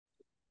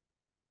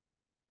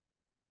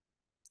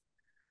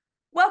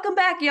Welcome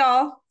back,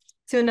 y'all,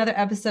 to another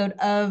episode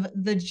of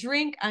The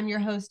Drink. I'm your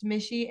host,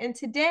 Mishi, and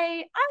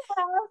today I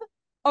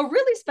have a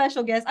really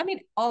special guest. I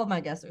mean, all of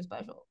my guests are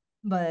special,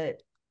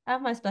 but I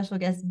have my special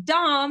guest,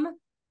 Dom.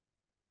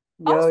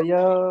 Yo, Also,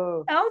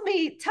 yo, tell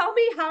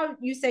me how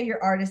you say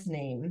your artist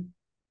name.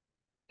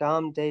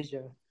 Dom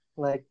Deja,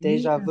 like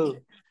deja Deja. vu.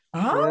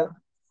 Oh,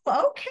 Yeah,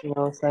 okay. you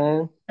know what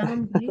I'm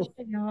Dom saying? Deja,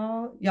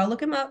 y'all. Y'all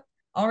look him up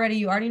already.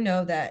 You already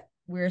know that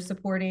we're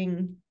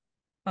supporting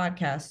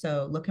podcast.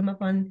 So look him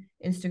up on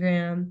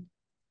Instagram.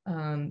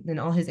 Then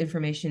all his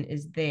information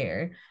is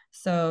there.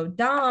 So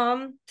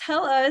Dom,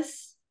 tell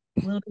us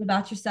a little bit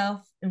about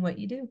yourself and what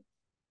you do.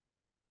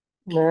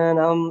 Man,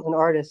 I'm an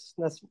artist.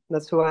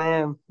 That's who I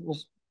am.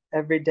 Just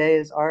every day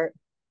is art.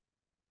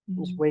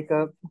 Just Mm. wake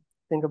up,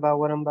 think about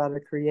what I'm about to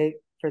create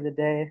for the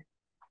day.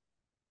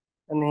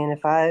 I mean,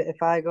 if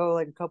I go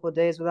like a couple of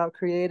days without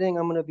creating,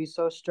 I'm gonna be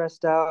so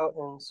stressed out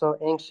and so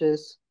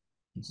anxious.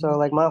 So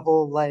like my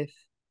whole life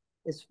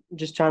is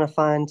just trying to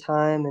find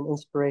time and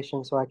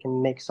inspiration so I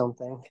can make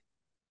something,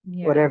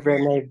 Yeah. whatever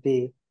it may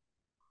be.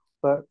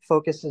 But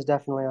focus is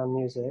definitely on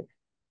music.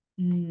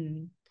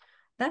 Mm.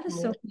 That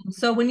is so cool.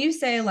 So when you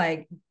say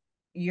like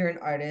you're an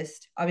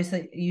artist,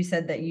 obviously you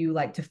said that you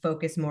like to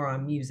focus more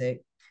on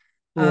music.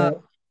 Uh, Yeah.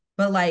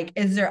 but like,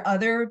 is there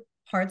other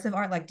parts of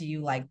art? Like, do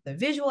you like the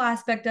visual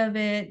aspect of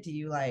it? Do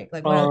you like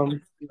what else do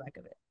Um, you like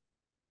of it?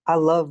 I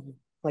love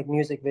like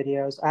music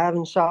videos. I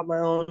haven't shot my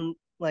own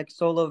like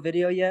solo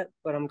video yet,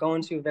 but I'm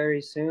going to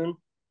very soon.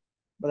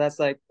 But that's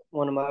like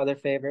one of my other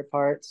favorite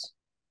parts.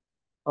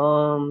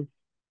 Um,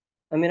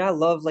 I mean, I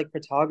love like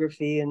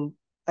photography and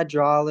I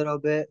draw a little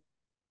bit,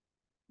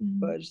 Mm.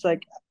 but just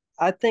like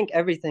I think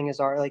everything is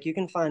art. Like you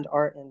can find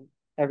art in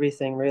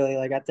everything really.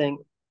 Like I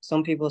think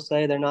some people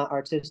say they're not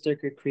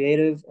artistic or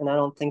creative, and I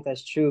don't think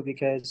that's true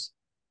because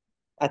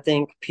I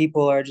think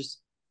people are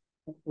just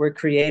we're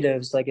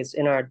creatives. Like it's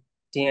in our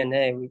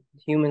DNA.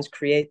 Humans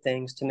create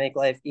things to make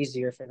life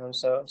easier for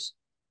themselves.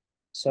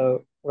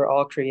 So we're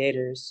all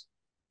creators.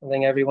 I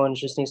think everyone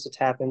just needs to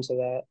tap into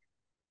that.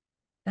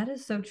 That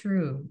is so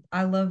true.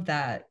 I love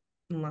that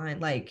line.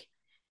 Like,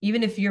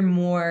 even if you're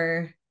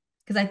more,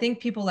 because I think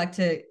people like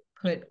to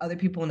put other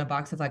people in a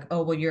box of like,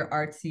 oh, well, you're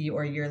artsy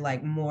or you're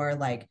like more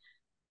like,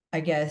 I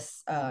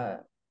guess,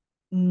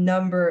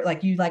 number,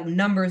 like you like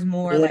numbers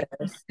more, Yeah, like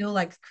you still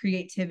like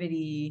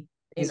creativity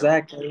in art.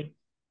 exactly.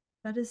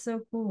 That is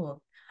so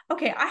cool.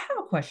 Okay, I have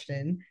a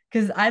question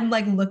because I'm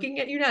like looking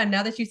at you now. And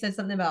now that you said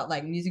something about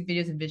like music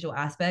videos and visual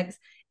aspects,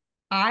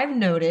 I've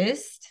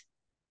noticed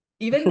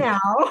even now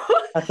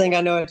I think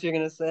I know what you're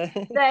gonna say.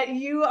 that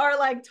you are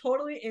like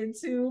totally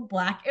into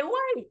black and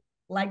white,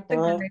 like the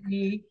Uh,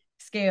 gritty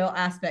scale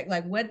aspect.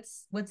 Like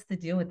what's the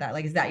deal with that?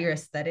 Like is that your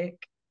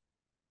aesthetic?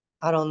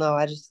 I don't know.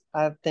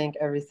 I think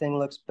everything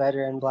looks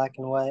better in black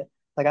and white.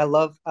 Like I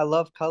love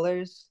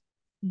colors,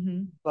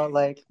 Mm-hmm. but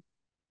like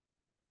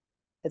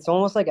it's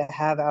almost like a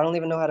habit. I don't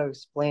even know how to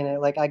explain it.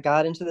 Like I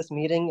got into this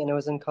meeting and it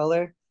was in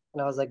color,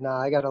 and I was like, nah,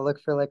 I gotta look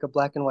for like a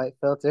black and white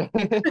filter.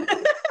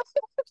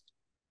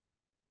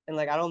 And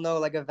like I don't know,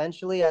 like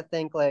eventually I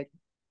think like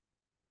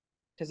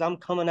because I'm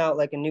coming out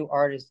like a new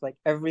artist, like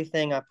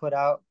everything I put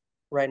out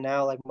right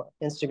now, like my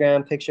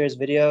Instagram pictures,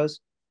 videos,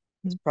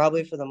 it's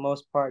probably for the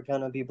most part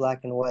gonna be black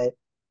and white.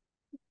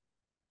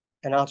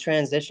 And I'll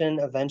transition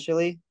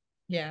eventually,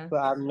 Yeah. but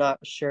I'm not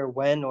sure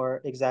when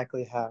or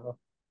exactly how.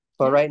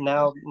 But Yeah. right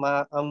now,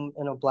 my I'm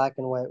in a black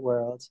and white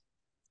world.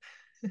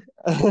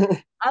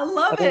 I I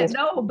love think it. it's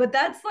No, but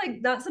that's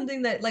like not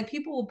something that like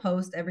people will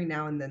post every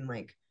now and then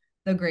like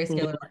the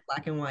grayscale or like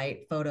black and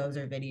white photos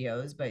or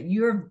videos, but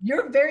you're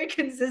very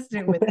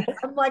consistent with it.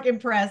 I'm like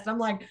impressed. I'm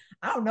like,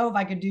 I don't know if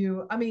I could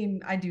do, I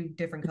mean, I do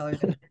different colors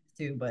and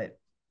too, but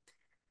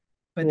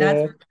that's yeah.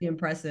 really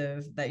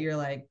impressive that you're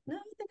like, no,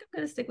 I think I'm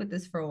gonna stick with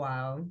this for a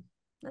while.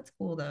 That's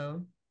cool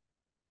though.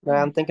 I Right,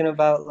 like I'm thinking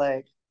about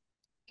like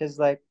because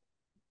like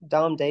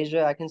Dom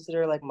Deja, I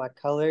consider like my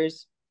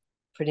colors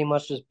pretty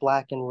much just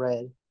black and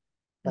red.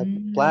 Like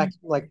mm, black,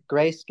 like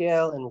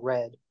grayscale and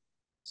red.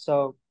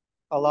 So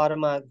a lot of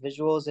my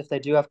visuals, if they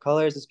do have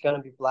colors, it's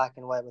gonna be black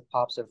and white with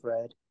pops of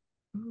red.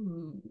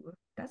 ooh,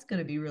 that's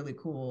gonna be really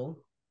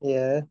cool.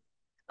 Yeah.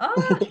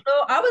 So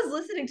I was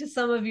listening to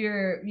some of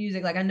your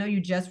music. Like I know you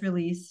just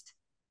released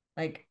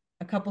like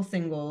a couple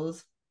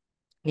singles,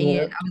 and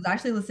Yeah. I was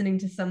actually listening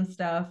to some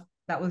stuff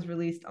that was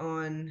released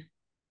on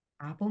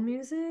Apple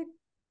Music.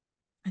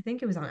 I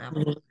think it was on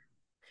Apple. Mhm.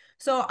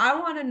 So I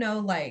want to know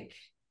like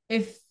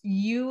if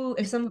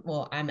some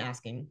well, I'm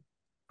asking,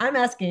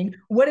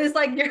 what is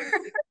like your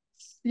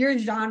your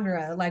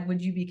genre? Like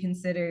would you be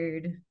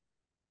considered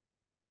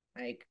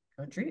like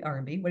country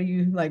R&B? What do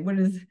you like what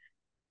So is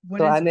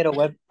I made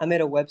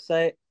a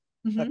website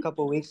a Mhm.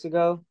 couple weeks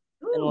ago,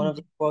 and one Ooh, of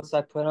the quotes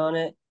I put on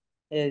it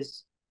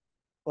is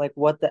like,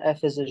 "What the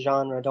F is a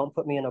genre? Don't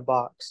put me in a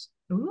box."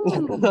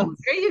 ooh,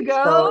 there you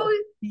go. So,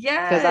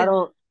 because I Yes.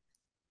 don't,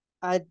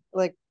 I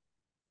like,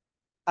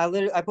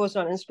 I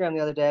posted on Instagram the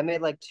other day. I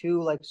made like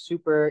two like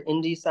super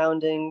indie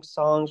sounding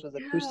songs with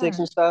acoustics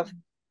Yeah. and stuff,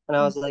 and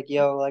I was like,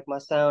 "Yo, like my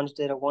sound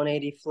did a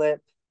 180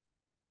 flip."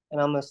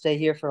 and I'm gonna stay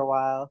here for a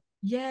while.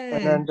 And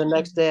Yes. then the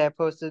next day I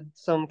posted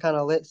some kind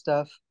of lit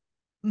stuff.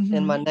 And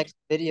Hmm. my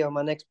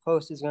next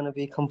post is gonna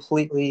be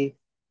completely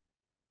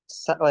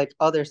like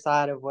other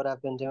side of what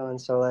I've been doing.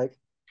 So like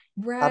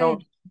I Right.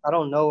 don't I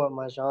don't know what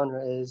my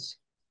genre is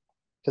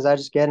because I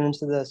just get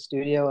into the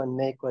studio and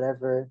make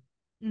whatever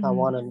I Hmm.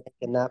 want to make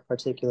in that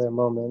particular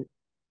moment.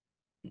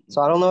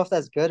 So I don't know if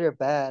that's good or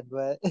bad,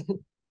 but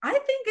I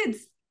think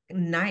it's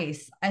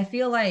nice. I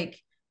feel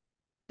like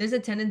there's a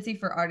tendency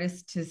for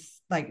artists to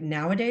like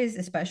nowadays,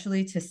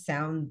 especially to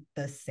sound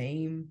the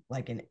same,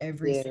 like in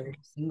every yeah.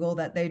 single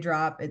that they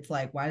drop. It's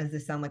like, why does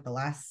this sound like the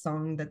last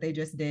song that they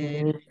just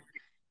did? Mhm.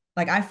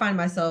 Like I find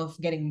myself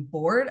getting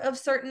bored of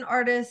certain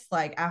artists,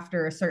 like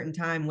after a certain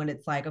time when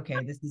it's like,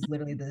 okay, this is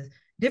literally the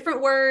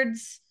different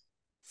words,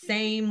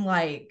 same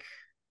like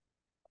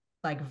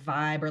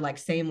vibe or like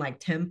same like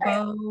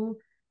tempo.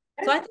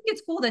 So I think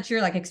it's cool that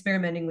you're like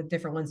experimenting with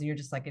different ones and you're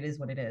just like, it is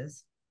what it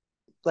is.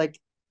 Like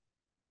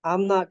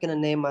I'm not gonna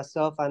name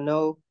myself. I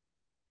know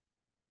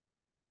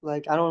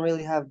like I don't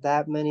really have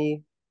that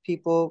many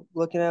people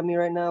looking at me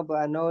right now, but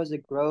I know as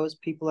it grows,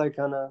 people are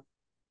gonna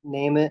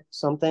name it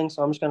something.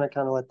 So I'm just gonna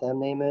kind of let them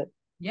name it.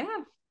 Yeah.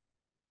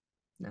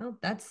 No,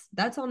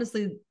 that's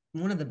honestly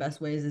one of the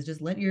best ways is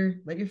just let your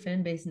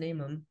fan base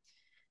name it,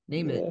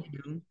 Yeah. you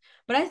know.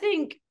 But I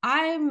think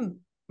I'm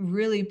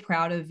really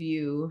proud of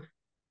you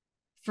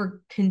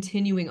for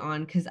continuing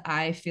on because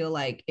I feel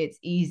like it's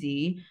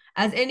easy,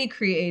 as any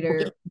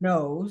creator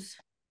knows,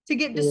 to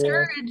get Yeah.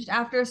 discouraged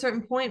after a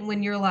certain point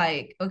when you're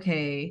like,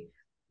 okay,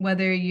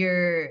 whether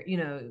you're,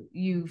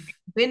 you've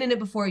been in it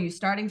before, you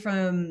starting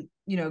from,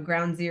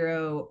 ground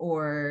zero,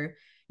 or,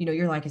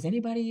 you're like, is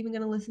anybody even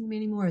gonna listen to me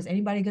anymore? Is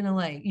anybody gonna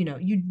like, you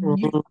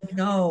Mhm. don't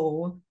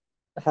know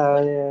Hell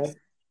what yeah.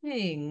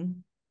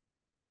 thing.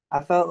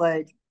 I felt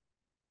like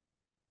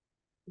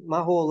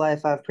my whole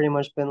life I've pretty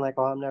much been like,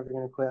 oh, I'm never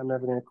gonna quit. I'm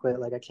never gonna quit.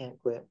 Like I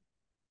can't quit.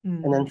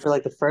 And Mm, then for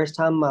like the first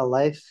time in my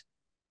life,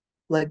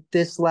 like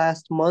this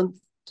last month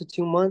to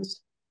 2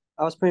 months,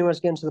 I was pretty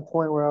much getting to the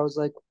point where I was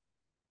like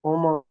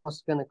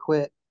almost gonna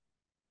quit.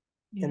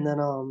 And yeah.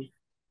 then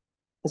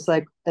it's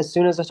like as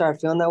soon as I started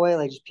feeling that way,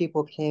 like just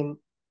people came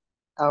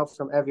out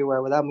from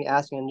everywhere without me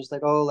asking, and just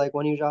like, oh, like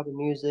when are you dropping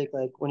music?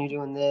 Like when are you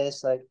doing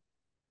this? Like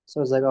so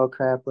I was like, oh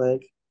crap,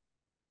 like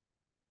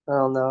I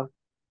don't know.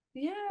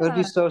 It would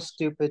be Yeah. so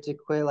stupid to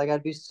quit. Like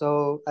I'd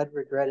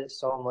regret it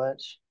so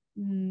much.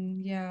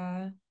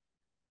 Yeah.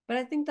 But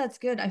I think that's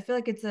good. I feel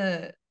like it's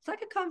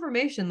like a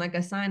confirmation, like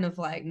a sign of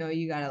like, no,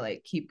 you gotta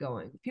like keep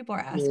going. People are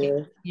asking,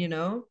 Yeah. you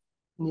know?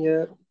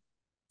 Yeah.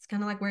 It's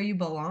kind of like where you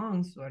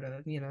belong, sort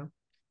of.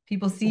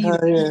 People see you.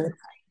 Yeah.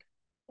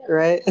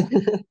 Right?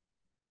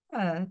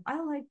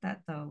 I like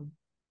that though.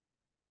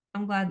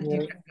 I'm glad that you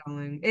Yeah. kept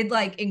going. It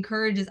like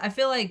encourages, I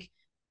feel like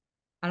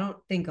I don't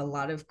think a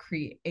lot of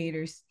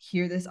creators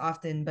hear this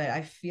often, but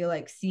I feel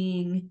like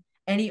seeing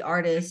any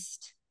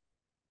artist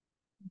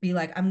be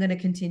like, I'm gonna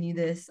continue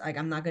this, like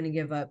I'm not gonna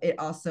give up. It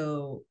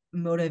also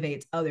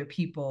motivates other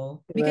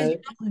people because you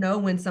Right. don't know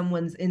when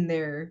someone's in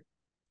there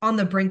on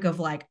the brink of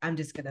like, I'm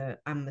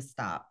gonna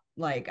stop.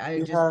 Like I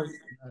You just have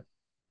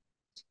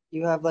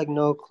you have like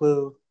no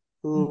clue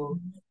who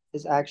Mhm.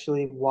 is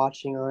actually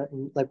watching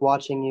on like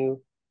watching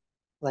you,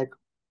 like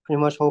pretty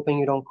much hoping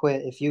you don't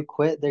quit. If you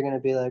quit, they're gonna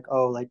be like,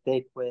 oh, like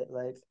they quit.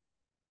 Like,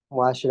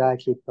 why should I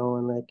keep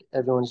going? Like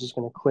everyone's just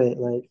gonna quit.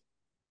 Like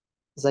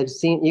it's like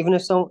seeing even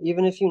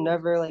if you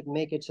never like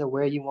make it to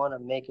where you want to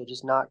make it,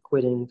 just not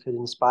quitting could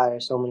inspire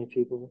so many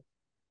people.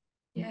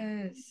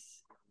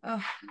 Yes.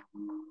 Oh,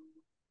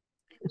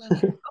 I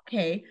love it.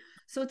 Okay.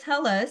 So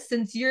tell us,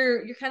 since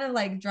you're kind of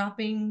like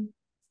dropping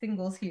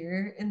singles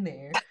here and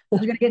there, are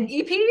we gonna get an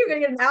EP? You're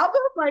gonna get an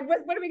album? Like what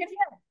are we gonna get?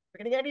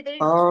 We're gonna get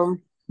anything?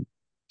 Um,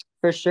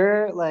 for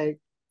sure, like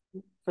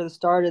for the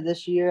start of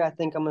this year, I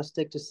think I'm gonna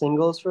stick to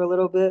singles for a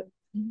little bit.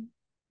 Mhm.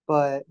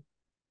 But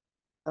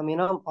I mean,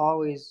 I'm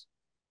always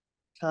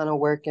kind of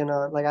working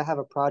on like I have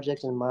a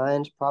project in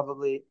mind,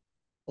 probably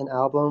an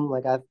album.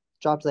 Like I've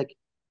dropped like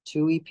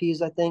two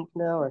EPs, I think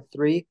now, or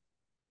three.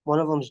 One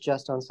of them's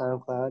just on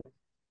SoundCloud.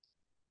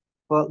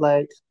 But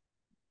like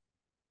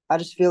I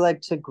just feel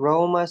like to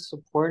grow my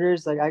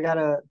supporters, like I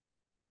gotta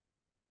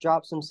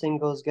drop some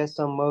singles, get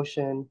some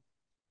motion,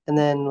 and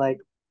then like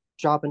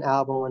drop an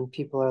album when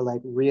people are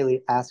like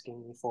really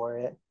asking me for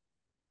it.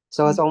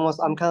 So it's almost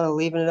I'm kind of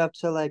leaving it up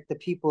to like the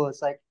people.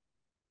 It's like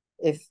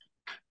if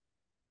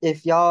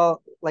if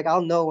y'all like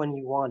I'll know when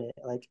you want it.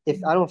 Like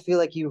if I don't feel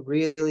like you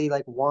really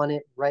like want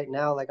it right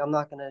now, like I'm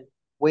not gonna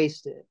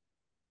waste it.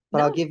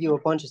 But I'll No. give you a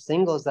bunch of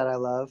singles that I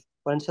love.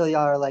 But until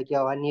y'all are like,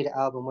 yo, I need an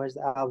album. Where's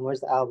the album?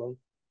 Where's the album?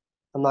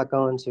 I'm not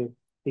going to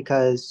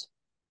because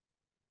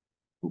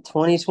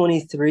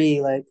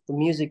 2023, like the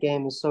music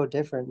game is so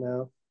different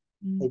now.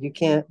 Mm. Like you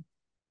can't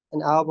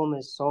an album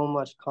is so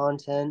much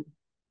content,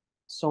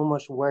 so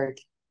much work.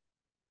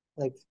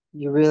 Like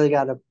you really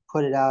gotta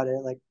put it out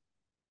at like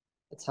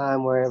a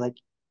time where like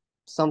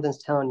something's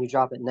telling you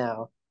drop it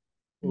now.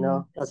 You Mm.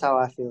 know, that's how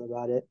I feel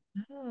about it.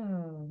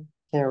 Oh,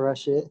 Can't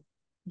rush it.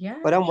 yeah.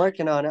 But I'm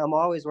working on it. I'm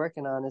always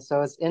working on it.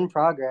 So it's in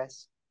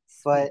progress.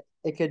 Sweet.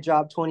 but it could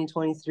drop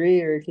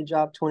 2023 or it could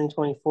drop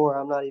 2024.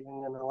 I'm not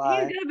even gonna He's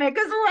lie. gonna make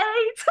us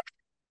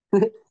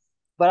wait.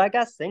 But I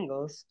got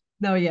singles.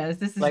 No, yes,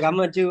 this is Like true. I'm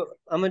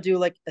gonna do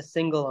like a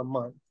single a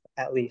month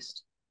at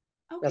least.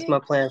 That's Okay, my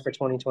plan for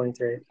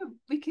 2023.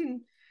 we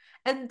can,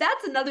 and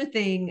that's another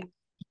thing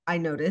I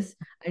noticed.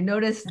 I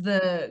noticed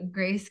the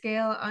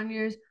grayscale on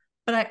yours,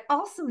 but I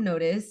also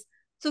noticed,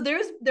 so there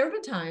have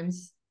been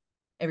times,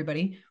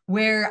 everybody,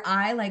 where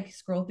I like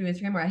scroll through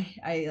Instagram, or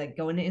I like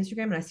go into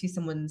Instagram and I see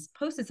someone's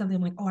posted something.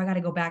 I'm like, oh, I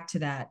gotta go back to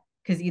that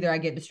because either I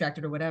get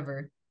distracted or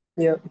whatever.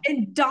 Yep.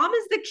 And Dom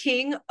is the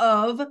king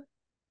of,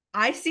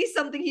 I see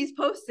something he's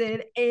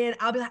posted and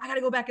I'll be like, I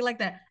gotta go back and like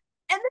that.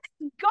 And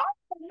then it's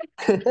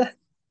gone.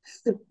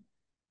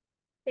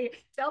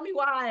 Tell me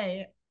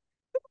why.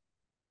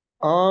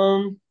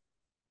 Um,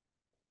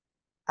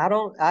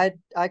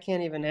 I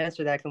can't even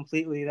answer that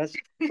completely. That's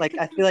like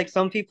I feel like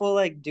some people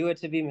like do it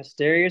to be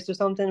mysterious or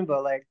something,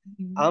 but like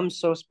Mhm. I'm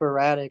so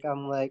sporadic.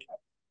 I'm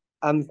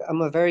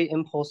a very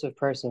impulsive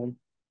person.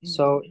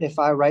 So Mhm. if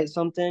I write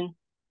something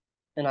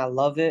and I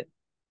love it,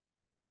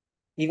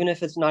 even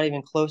if it's not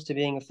even close to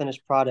being a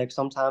finished product,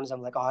 sometimes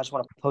I'm like, oh, I just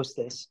want to post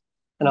this.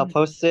 And I'll Mhm.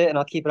 post it and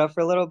I'll keep it up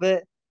for a little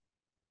bit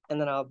and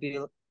then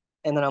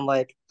and then I'm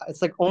like,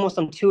 it's like almost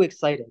I'm too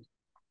excited.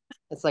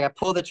 It's like I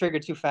pull the trigger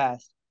too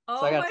fast.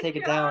 So I Oh got my to take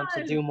it down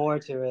to God. do more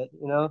to it,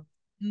 you know?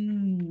 I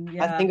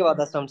Yeah. think about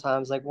that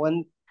sometimes. Like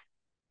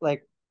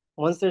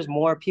once there's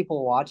more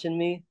people watching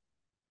me,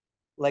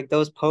 like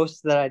those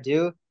posts that I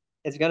do,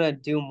 it's gonna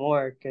do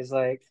more because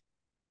I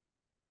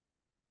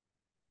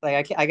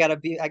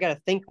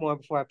gotta think more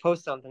before I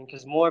post something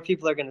because more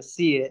people are gonna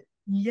see it.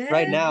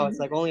 Right Yes. now, it's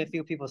like only a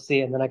few people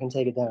see it, and then I can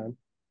take it down.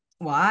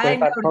 Well, But I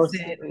if I notice post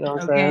it, it. you know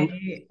what I'm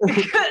Okay.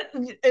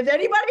 If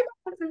anybody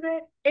notices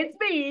it, it's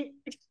me.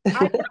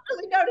 I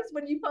definitely notice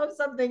when you post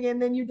something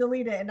and then you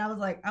delete it. And I was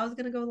like, I was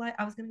gonna go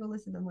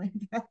listen. I'm like,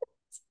 saying?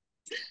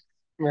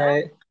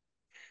 Right.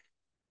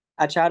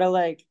 I try to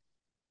like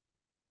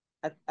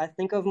I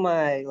think of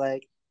my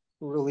like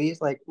release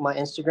like my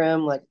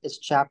Instagram like it's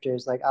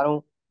chapters. Like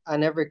I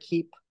never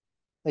keep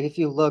like if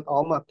you look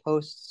all my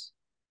posts,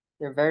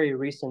 they're very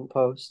recent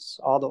posts.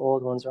 All the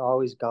old ones are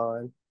always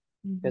gone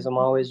because I'm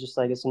Mhm. always just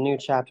like it's a new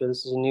chapter.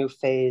 This is a new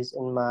phase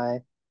in my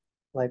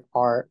like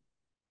art.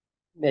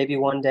 Maybe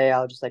one day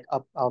I'll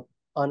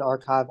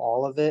unarchive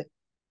all of it,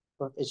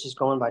 but it's just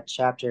going by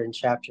chapter and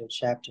chapter and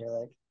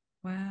chapter.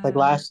 Like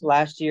Wow.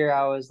 last year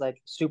I was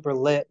like super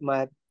lit.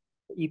 My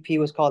EP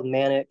was called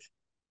Manic,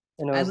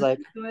 and I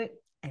listened to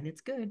it and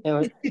it's good. it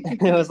was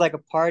it was like a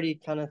party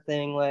kind of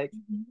thing, like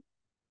Mhm.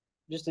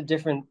 just a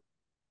different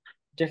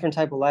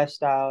type of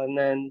lifestyle. And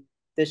then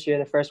this year,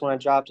 the first one I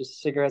dropped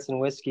was cigarettes and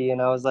whiskey,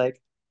 and I was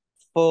like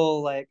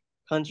full like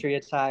country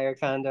attire,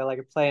 kind of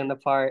like playing the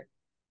part.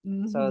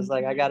 So I was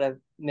like, I Mhm. gotta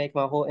make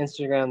my whole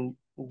Instagram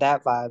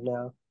that vibe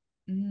now.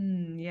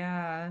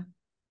 Yeah.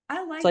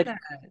 I It's like that.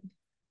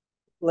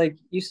 like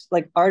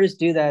like artists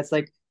do that. It's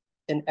like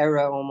an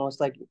era almost.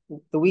 Like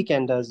The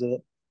Weeknd does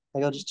it.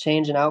 Like he'll just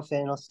change an outfit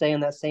and he'll stay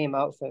in that same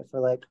outfit for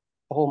like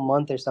a whole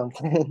month or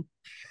something.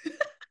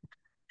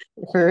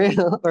 For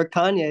real. Or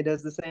Kanye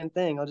does the same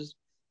thing. I'll just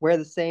wear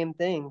the same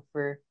thing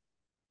for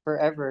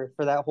forever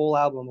for that whole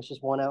album. It's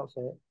just one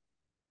outfit.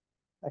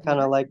 I kind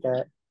Yeah. of like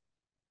that.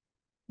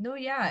 No,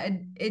 yeah.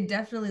 It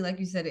definitely, like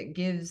you said, it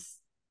gives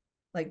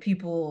like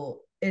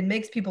people, it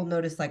makes people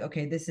notice like,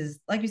 okay, this is,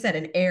 like you said,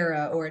 an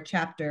era or a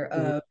chapter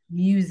Mhm. of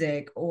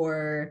music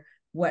or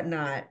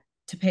whatnot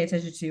to pay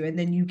attention to, and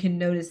then you can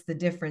notice the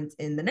difference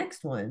in the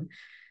next one.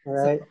 So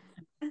Right.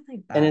 I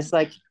like And that. it's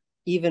like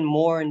even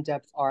more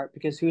in-depth art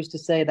because who's to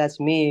say that's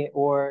me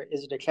or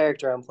is it a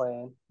character I'm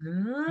playing?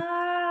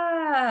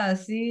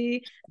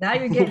 See, now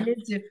you're getting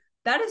into,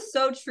 that is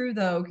so true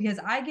though, because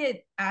I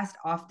get asked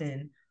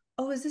often,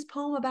 oh, is this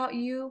poem about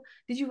you?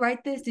 Did you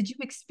write this? Did you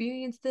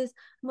experience this?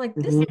 I'm like,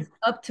 this is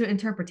Hmm. up to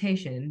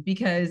interpretation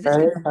because this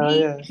could Right? be Oh me,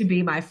 yeah. it could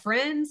be my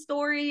friend's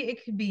story,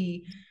 it could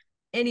be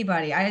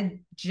anybody.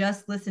 I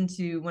just listened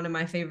to one of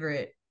my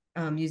favorite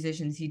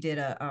musicians. He did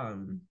a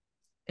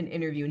an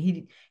interview and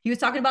he was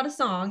talking about a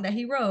song that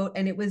he wrote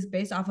and it was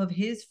based off of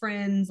his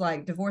friend's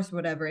like divorce or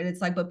whatever. And it's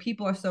like, but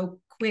people are so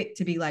quick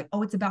to be like,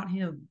 oh, it's about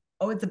him.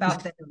 Oh, it's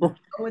about them.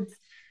 Oh, it's,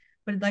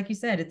 but like you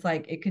said, it's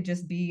like it could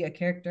just be a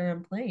character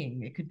I'm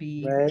playing. It could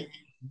be, Right.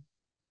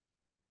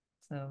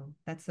 so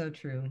that's so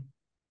true.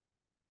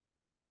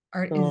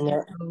 Art is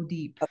Yeah. so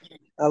deep.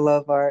 I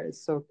love art.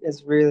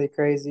 It's really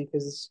crazy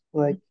because it's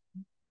like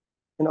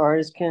an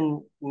artist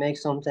can make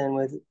something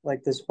with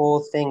like this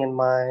whole thing in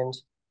mind,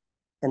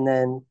 and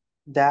then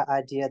that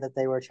idea that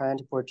they were trying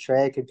to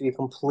portray could be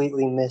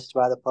completely missed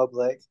by the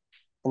public,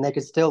 and they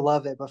could still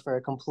love it, but for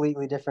a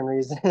completely different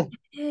reason.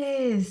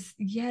 Yes,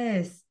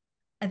 yes.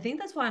 I think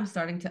that's why I'm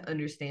starting to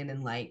understand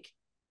and like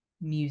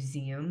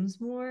museums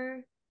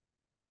more.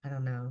 I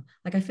don't know.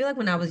 Like I feel like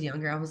when I was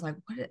younger, I was like,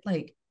 what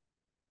like,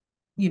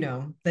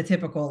 the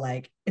typical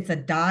like it's a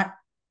dot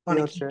on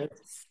a Field canvas. trip.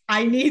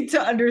 I need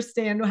to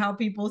understand how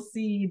people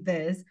see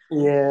this.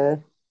 Yeah.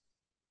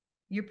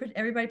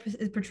 Everybody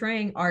is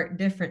portraying art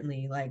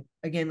differently. Like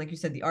again, like you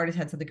said, the artist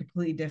had something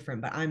completely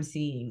different, but I'm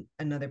seeing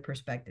another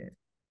perspective.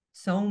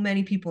 So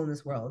many people in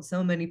this world,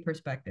 so many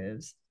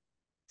perspectives.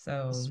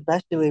 So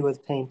especially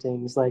with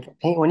paintings. Like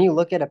paint when you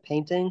look at a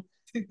painting,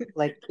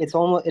 like it's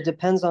almost it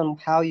depends on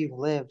how you've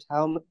lived,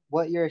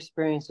 what your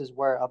experiences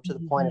were up to the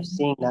point of Mhm.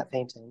 seeing that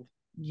painting.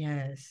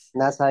 Yes,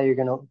 And that's how you're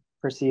gonna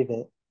perceive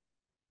it.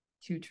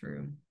 too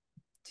true.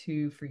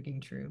 Too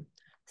freaking true.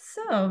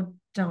 So,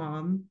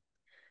 Dom,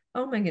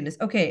 oh my goodness.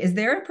 Okay, is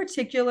there a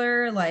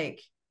particular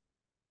like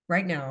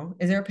right now,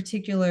 is there a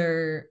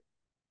particular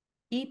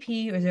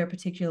EP or is there a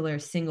particular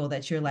single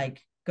that you're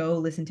like, go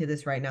listen to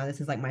this right now?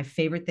 This is like my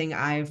favorite thing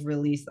I've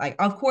released. Like,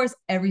 of course,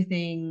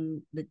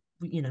 everything that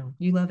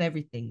you love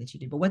everything that you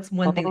do, but what's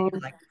one thing that you're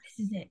Um, like,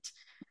 this is it?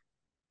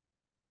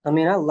 I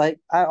mean,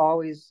 I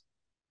always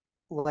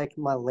like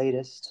my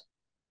latest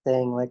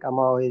thing. Like I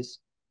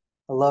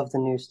love the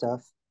new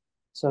stuff.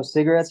 So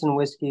cigarettes and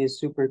whiskey is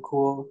super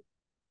cool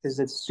because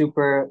it's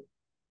super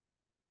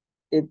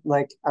it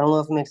like I don't know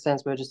if it makes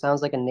sense, but it just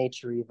sounds like a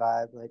naturey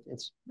vibe. Like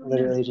it's Oh yeah.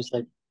 literally just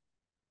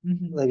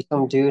Hmm. like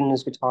some dude and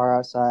his guitar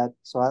outside.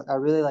 So I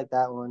really like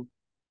that one.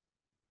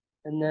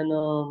 And then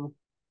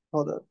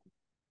hold up.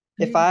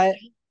 If I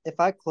if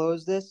I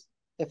close this,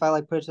 if I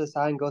like put it to the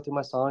side and go through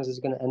my songs, is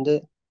it gonna end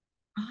it?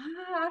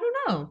 I don't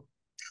know.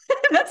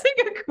 That's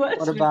a good What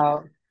question.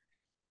 about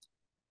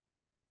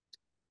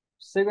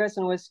cigarettes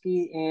and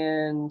whiskey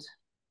and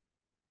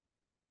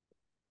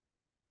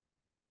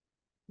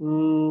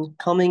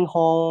coming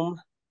home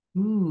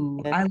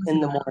Ooh, and I listen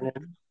in to the that morning?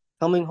 one.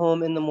 Coming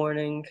home in the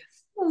morning.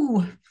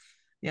 Ooh,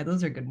 yeah,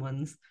 those are good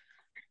ones.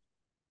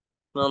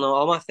 I don't know.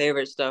 All my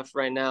favorite stuff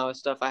right now is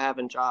stuff I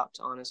haven't dropped,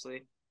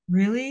 honestly.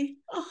 Really?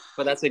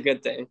 But that's a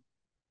good thing,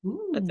 I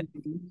Ooh, think.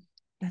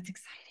 that's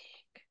exciting.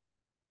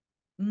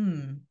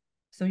 Mm.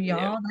 So Yeah.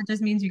 y'all, that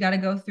just means you got to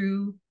go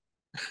through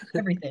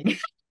everything.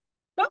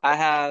 I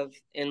have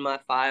in my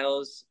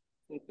files,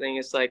 I think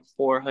it's like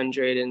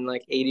 400 and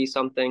like 80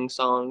 something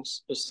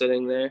songs just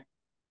sitting there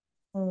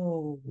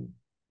Oh,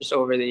 just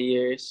over the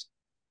years.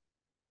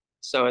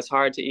 So it's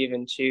hard to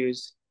even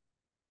choose.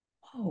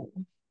 oh,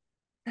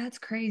 that's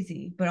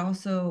crazy, but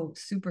also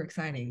super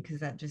exciting because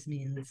that just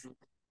means,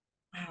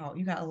 wow,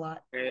 you got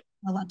Right.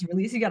 a lot to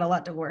release. You got a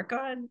lot to work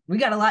on. We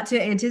got a lot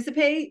to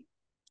anticipate.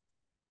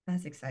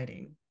 That's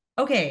exciting.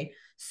 Okay,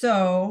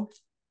 so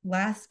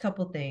last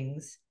couple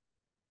things.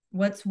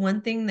 What's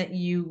one thing that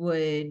you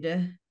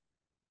would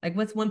like?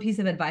 What's one piece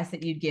of advice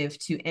that you'd give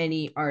to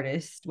any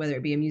artist, whether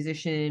it be a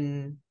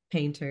musician,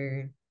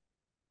 painter,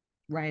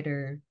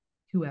 writer,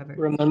 whoever?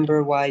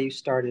 Remember why you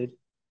started.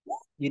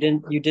 You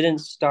didn't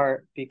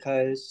start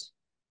because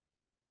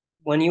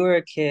when you were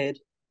a kid,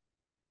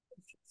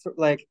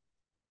 like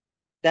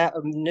that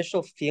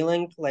initial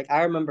feeling, like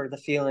I remember the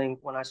feeling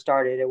when I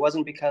started. It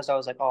wasn't because I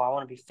was like, oh, I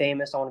want to be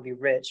famous, I want to be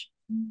rich.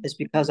 It's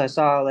because I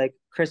saw like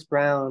Chris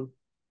Brown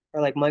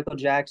or like Michael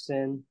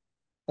Jackson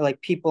or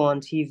like people on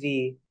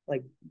TV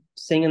like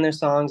singing their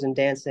songs and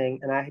dancing,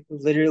 and I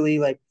literally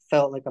like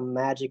felt like a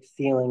magic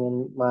feeling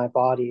in my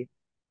body,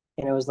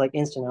 and it was like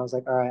instant. I was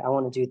like, all right, I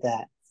want to do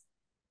that.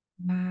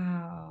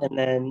 Wow. And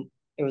then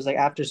it was like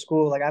after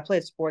school, like I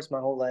played sports my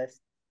whole life.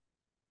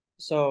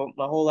 So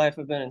my whole life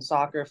I've been in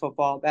soccer,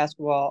 football,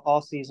 basketball,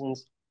 all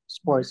seasons,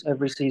 sports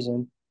every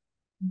season.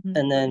 Mhm.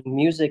 And then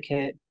music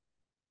hit,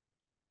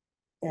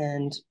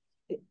 and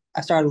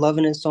I started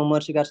loving it so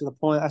much. It got to the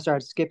point I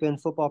started skipping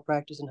football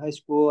practice in high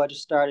school. I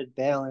just started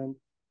bailing,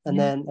 and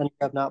Yeah. then ended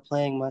up not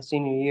playing my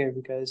senior year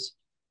because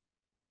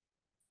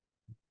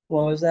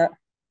what was that?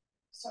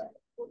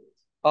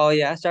 Oh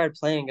yeah, I started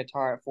playing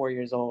guitar at 4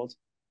 years old,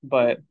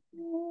 but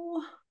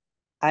Oh,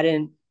 I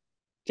didn't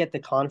get the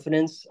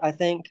confidence. I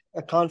think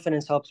a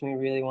confidence helps me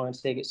really want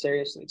to take it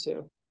seriously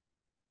too.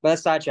 But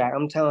that's sidetrack.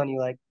 I'm telling you,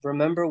 like,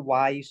 remember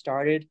why you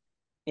started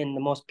in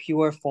the most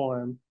pure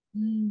form,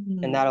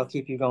 and mm. that'll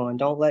keep you going.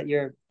 Don't let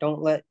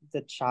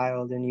the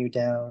child in you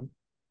down.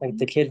 Like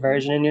the kid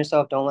version in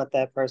yourself, don't let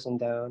that person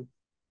down.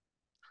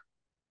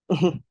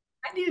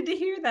 I needed to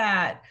hear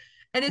that.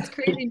 And it's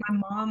crazy. My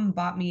mom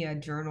bought me a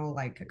journal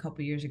like a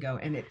couple years ago,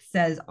 and it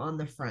says on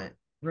the front,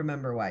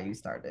 remember why you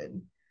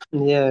started.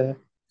 Yeah.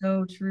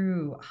 So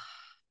true.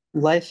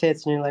 Life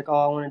hits and you're like, oh,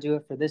 I want to do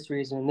it for this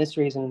reason and this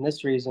reason and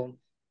this reason.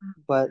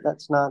 But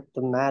that's not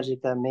the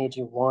magic that made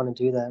you want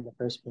to do that in the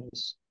first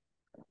place.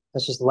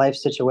 That's just life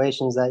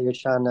situations that you're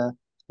trying to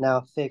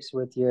now fix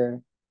with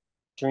your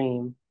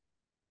dream.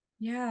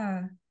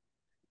 Yeah.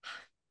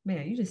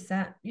 Man, you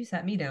sat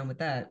me down with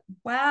that.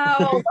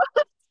 Wow.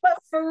 But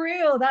for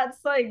real,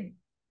 that's like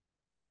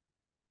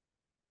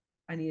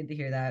I needed to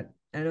hear that.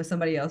 I know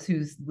somebody else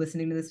who's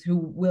listening to this who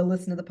will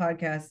listen to the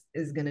podcast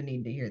is gonna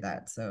need to hear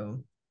that.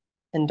 So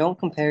And don't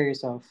compare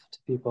yourself to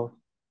people.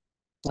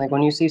 Like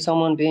when you see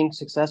someone being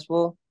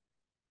successful,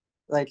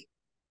 like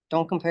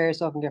don't compare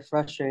yourself and get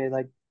frustrated.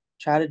 Like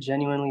try to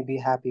genuinely be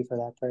happy for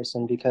that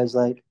person because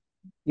like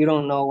you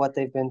don't know what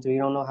they've been through. You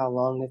don't know how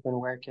long they've been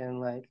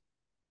working. Like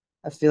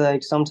I feel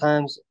like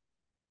sometimes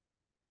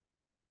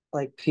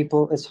like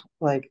people it's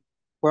like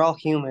we're all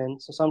human,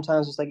 so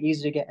sometimes it's like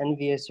easy to get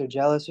envious or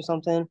jealous or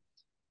something.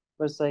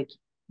 But it's like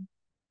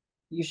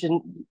you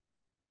shouldn't,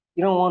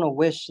 you don't want to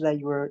wish that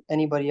you were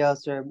anybody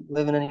else or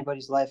live in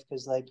anybody's life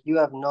because like you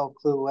have no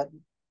clue what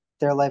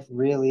their life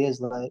really is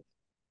like.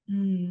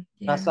 I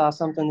Yeah. saw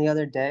something the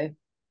other day,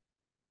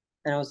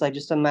 and I was like,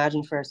 just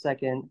imagine for a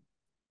second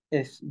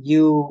if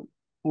you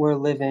were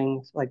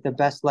living like the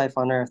best life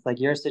on earth, like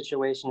your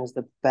situation is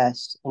the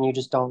best, and you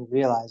just don't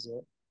realize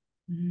it.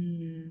 I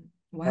don't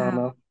Wow.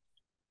 know.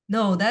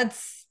 No,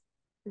 that's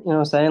You know what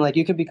I'm saying? Like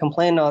you could be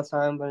complaining all the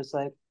time, but it's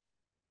like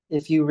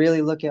if you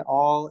really look at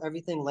all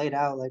everything laid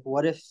out, like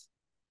what if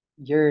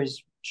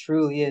yours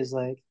truly is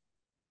like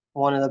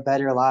one of the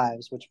better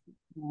lives, which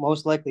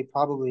most likely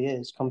probably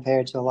is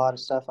compared to a lot of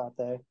stuff out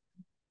there.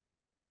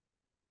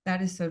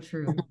 that is so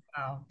true.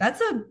 Wow. That's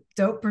a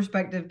dope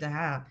perspective to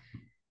have.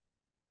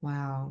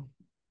 Wow.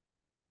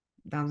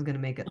 That was gonna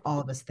make it all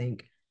of us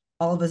think.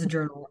 All of us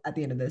journal at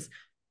the end of this.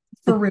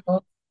 For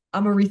real.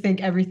 I'm gonna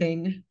rethink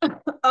everything.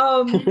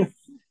 Um,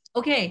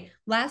 okay,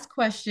 last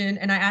question,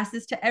 and I asked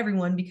this to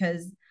everyone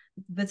because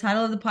the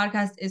title of the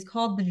podcast is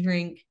called The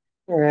Drink.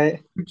 All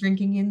right. We're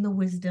drinking in the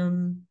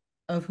wisdom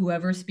of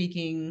whoever's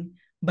speaking,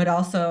 but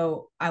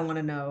also I want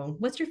to know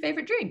what's your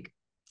favorite drink?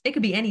 It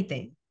could be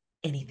anything.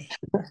 Anything.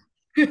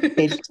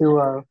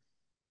 H2O.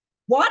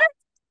 Water?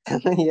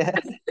 Yeah.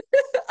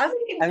 I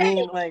mean, I hey,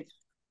 mean, like,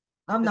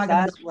 I'm not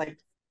gonna besides, like,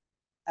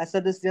 I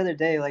said this the other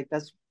day, like,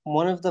 that's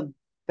one of the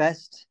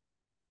best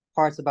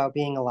parts about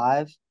being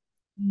alive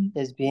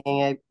is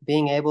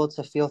being able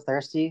to feel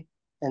thirsty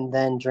and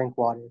then drink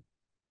water.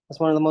 That's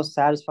one of the most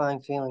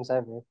satisfying feelings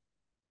ever.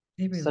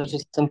 it Such really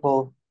a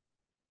simple,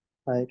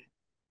 like,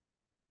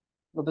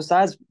 but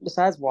is.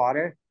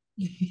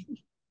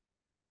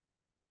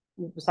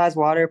 besides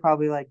water,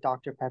 probably like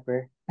Dr.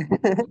 Pepper.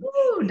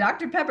 Ooh,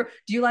 Dr. Pepper.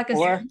 Do you like a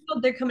Or,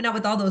 they're coming out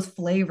with all those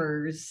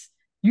flavors?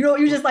 You know,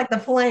 you just like the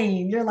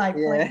plain. You're like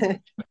plain. yeah,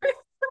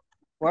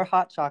 or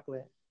hot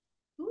chocolate.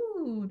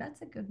 Ooh,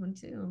 that's a good one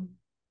too.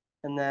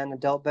 And then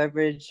adult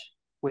beverage,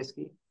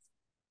 whiskey.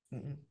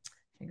 Mm-mm.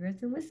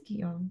 Cigarettes and whiskey,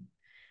 y'all.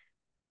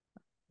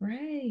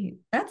 Right.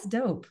 That's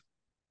dope.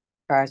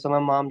 All right, so my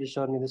mom just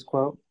showed me this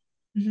quote.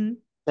 Mhm. It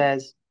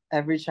says,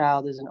 "Every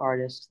child is an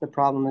artist. The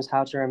problem is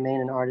how to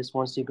remain an artist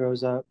once he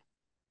grows up."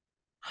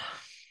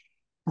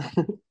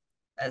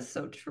 That's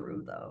so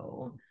true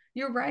though.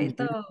 You're right Mhm.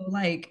 though.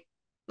 Like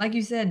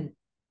you said,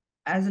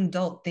 as an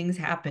adult, things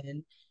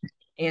happen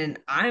and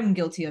I'm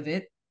guilty of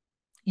it.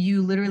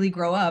 You literally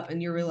grow up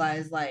and you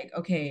realize like,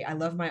 okay, I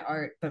love my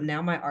art, but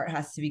now my art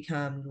has to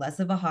become less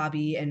of a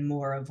hobby and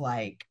more of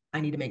like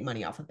I need to make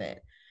money off of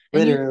it.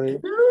 And you Literally.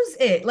 lose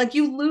it. Like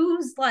you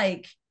lose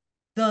like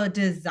the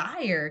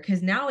desire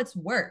because now it's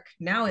work.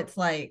 Now it's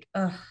like,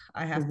 ugh,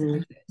 I have to do Hmm.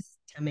 this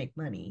to make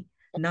money.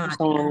 Not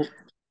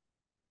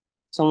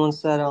Someone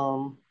said,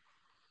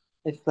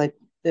 if like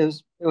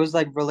it was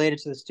like related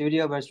to the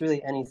studio, but it's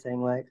really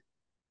anything. Like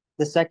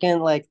the second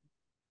like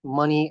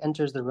money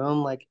enters the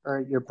room, like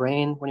or your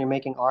brain when you're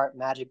making art,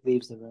 magic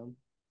leaves the room.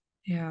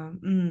 yeah,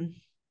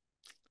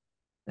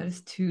 that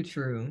is too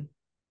true.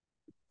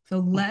 So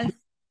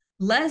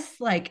less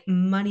like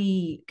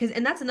money because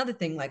and that's another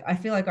thing like I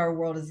feel like our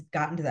world has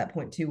gotten to that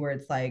point too where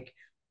it's like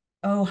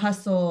oh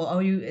hustle oh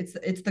you it's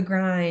the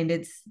grind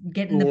it's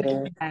getting the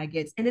Yeah. bag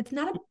it's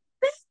not a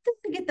bad thing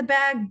to get the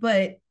bag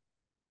but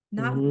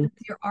not Hmm. with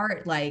your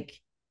art like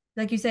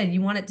you said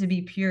you want it to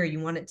be pure you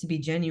want it to be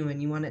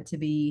genuine you want it to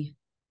be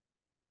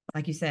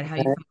like you said how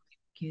you feel like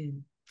a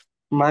kid.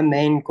 My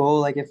main goal,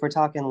 like if we're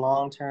talking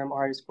long-term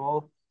artist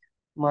goal,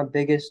 my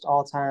biggest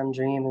all-time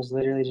dream is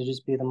literally to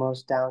just be the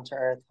most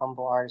down-to-earth,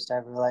 humble artist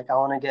ever. Like I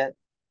want to get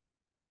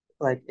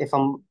like if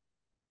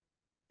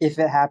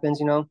it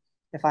happens,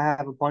 if I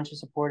have a bunch of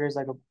supporters,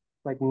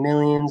 like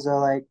millions of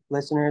like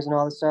listeners and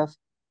all this stuff,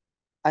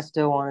 I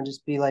still want to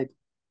just be like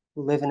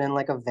living in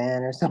like a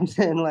van or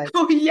something, like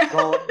Oh yeah.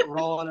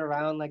 rolling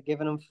around, like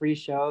giving them free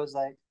shows,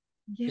 like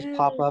just Yeah.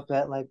 pop up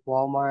at like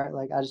Walmart.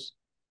 Like I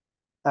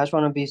just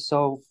want to be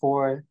so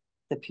for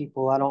the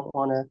people. I don't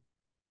want to.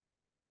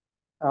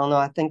 I don't know.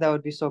 I think that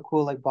would be so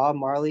cool. Like Bob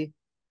Marley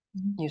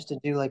used to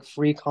do like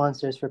free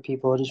concerts for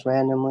people just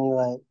randomly.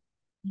 Like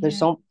there's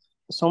Yeah.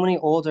 so many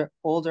older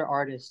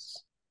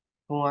artists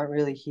who aren't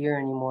really here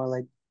anymore.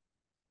 Like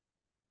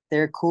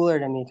they're cooler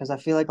to me because I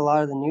feel like a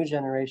lot of the new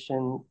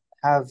generation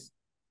have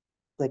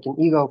like an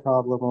ego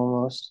problem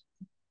almost.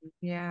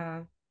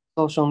 Yeah.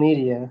 Social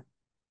media.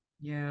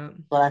 Yeah.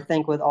 But I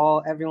think with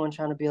all everyone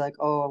trying to be like,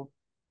 oh,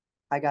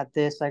 I got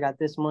this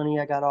money,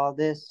 I got all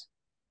this.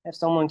 If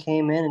someone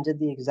came in and did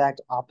the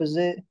exact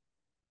opposite,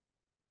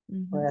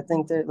 like I Hmm.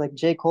 think that like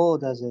J. Cole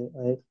does it.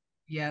 Like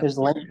Yep.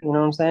 you know what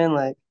I'm saying?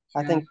 Like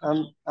I Yeah. think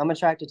I'm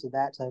attracted to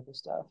that type of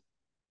stuff.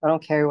 I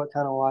don't care what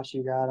kind of watch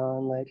you got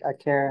on. Like I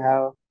care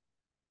how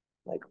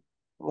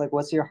like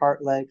what's your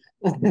heart like?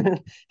 How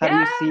do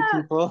you see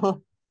Yeah,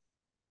 people?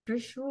 for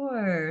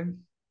sure.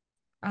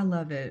 I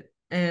love it.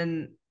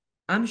 And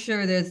I'm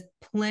sure there's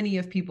plenty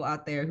of people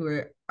out there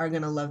who are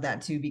gonna love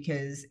that too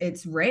because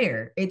it's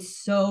rare.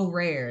 It's so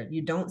rare.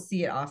 You don't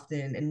see it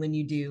often. And when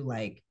you do,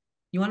 like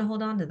you want to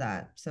hold on to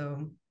that.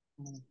 So,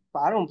 But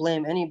I don't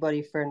blame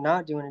anybody for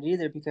not doing it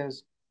either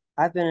because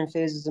I've been in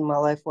phases in my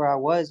life where I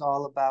was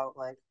all about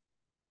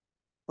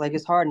like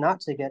it's hard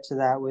not to get to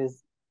that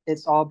with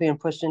it's all being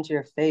pushed into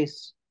your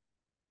face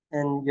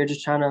and you're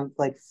just trying to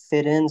like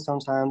fit in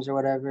sometimes or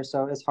whatever.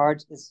 So it's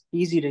hard, it's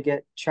easy to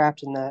get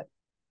trapped in that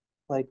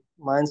like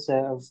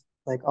mindset of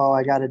like, oh,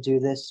 I got to do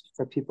this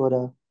for people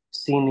to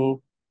see me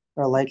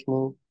or like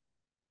me.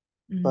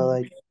 But mm,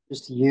 like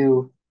just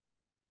you,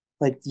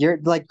 like you're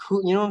like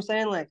who, you know what I'm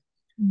saying? Like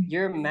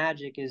your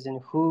magic is in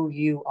who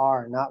you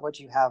are, not what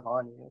you have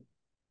on you.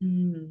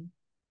 mm,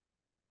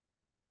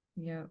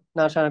 yeah.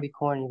 Not trying to be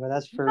corny, but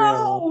that's for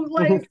real. No,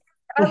 like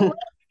I love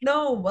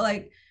no, but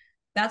like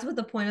that's what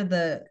the point of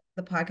the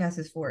podcast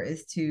is for,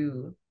 is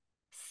to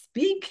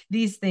speak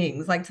these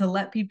things, like to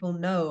let people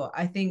know.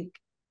 I think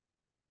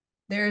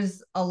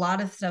there's a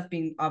lot of stuff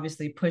being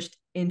obviously pushed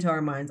into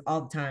our minds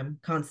all the time,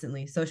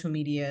 constantly, social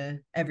media,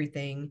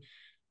 everything.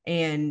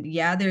 And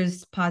yeah,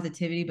 there's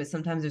positivity, but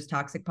sometimes there's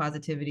toxic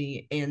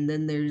positivity. And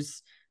then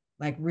there's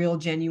like real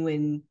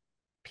genuine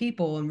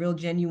people and real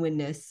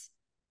genuineness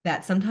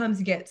that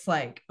sometimes gets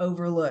like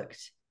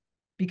overlooked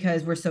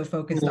because we're so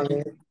focused on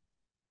Yeah.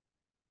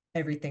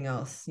 everything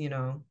else, you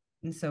know.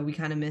 And so we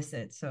kind of miss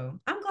it. So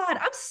I'm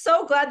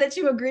so glad that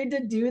you agreed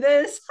to do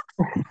this.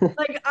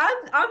 Like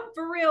I'm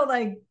for real,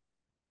 like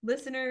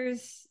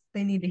listeners,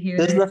 they need to hear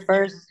this.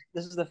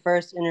 This is the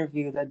first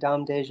interview that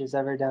Dom Deja's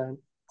ever done.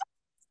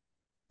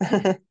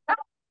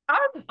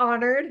 I'm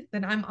honored.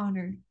 Then I'm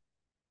honored.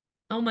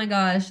 Oh my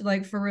gosh,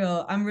 like for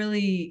real. I'm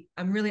really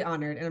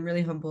honored and I'm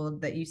really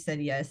humbled that you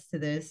said yes to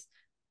this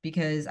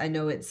because I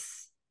know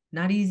it's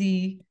not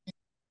easy,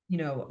 you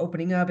know,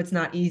 opening up. It's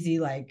not easy,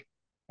 like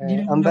you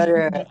Yeah, don't know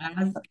who to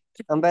ask.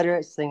 I'm better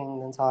at singing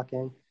than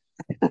talking.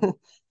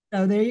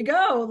 So there you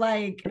go.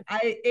 Like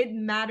it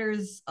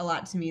matters a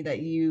lot to me that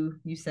you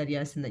said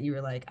yes and that you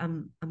were like,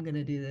 I'm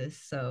gonna do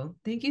this. So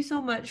thank you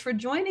so much for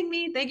joining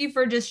me. Thank you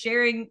for just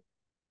sharing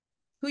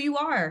who you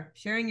are,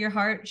 sharing your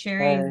heart,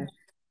 sharing Uh,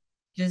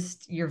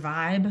 just your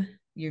vibe,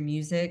 your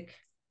music.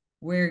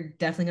 We're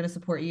definitely going to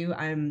support you.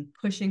 I'm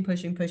pushing,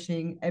 pushing,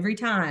 pushing every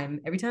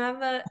time. Every time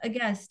I have a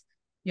guest,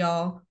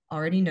 y'all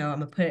already know I'm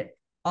going to put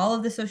all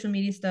of the social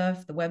media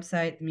stuff, the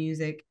website, the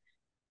music,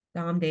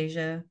 Dom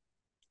Deja.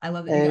 I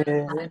love that you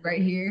got uh, it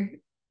right here.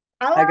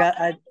 I I love got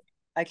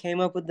I came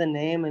up with the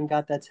name and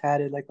got that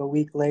tatted like a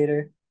week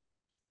later.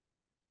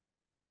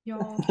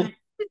 y'all.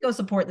 Please go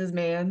support this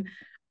man.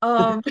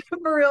 For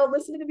real,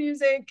 listen to the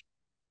music.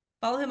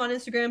 Follow him on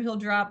Instagram. He'll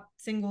drop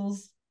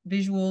singles,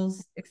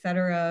 visuals,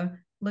 etc.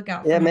 Look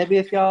out for Yeah, him. maybe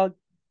if y'all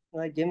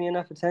like give me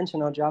enough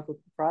attention, I'll drop a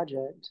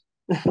project.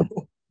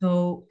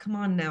 So come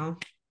on now.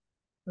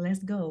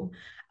 Let's go.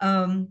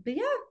 But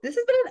yeah, this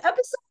has been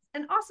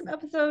an awesome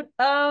episode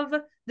of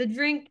The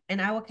Drink,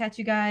 and I will catch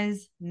you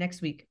guys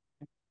next week.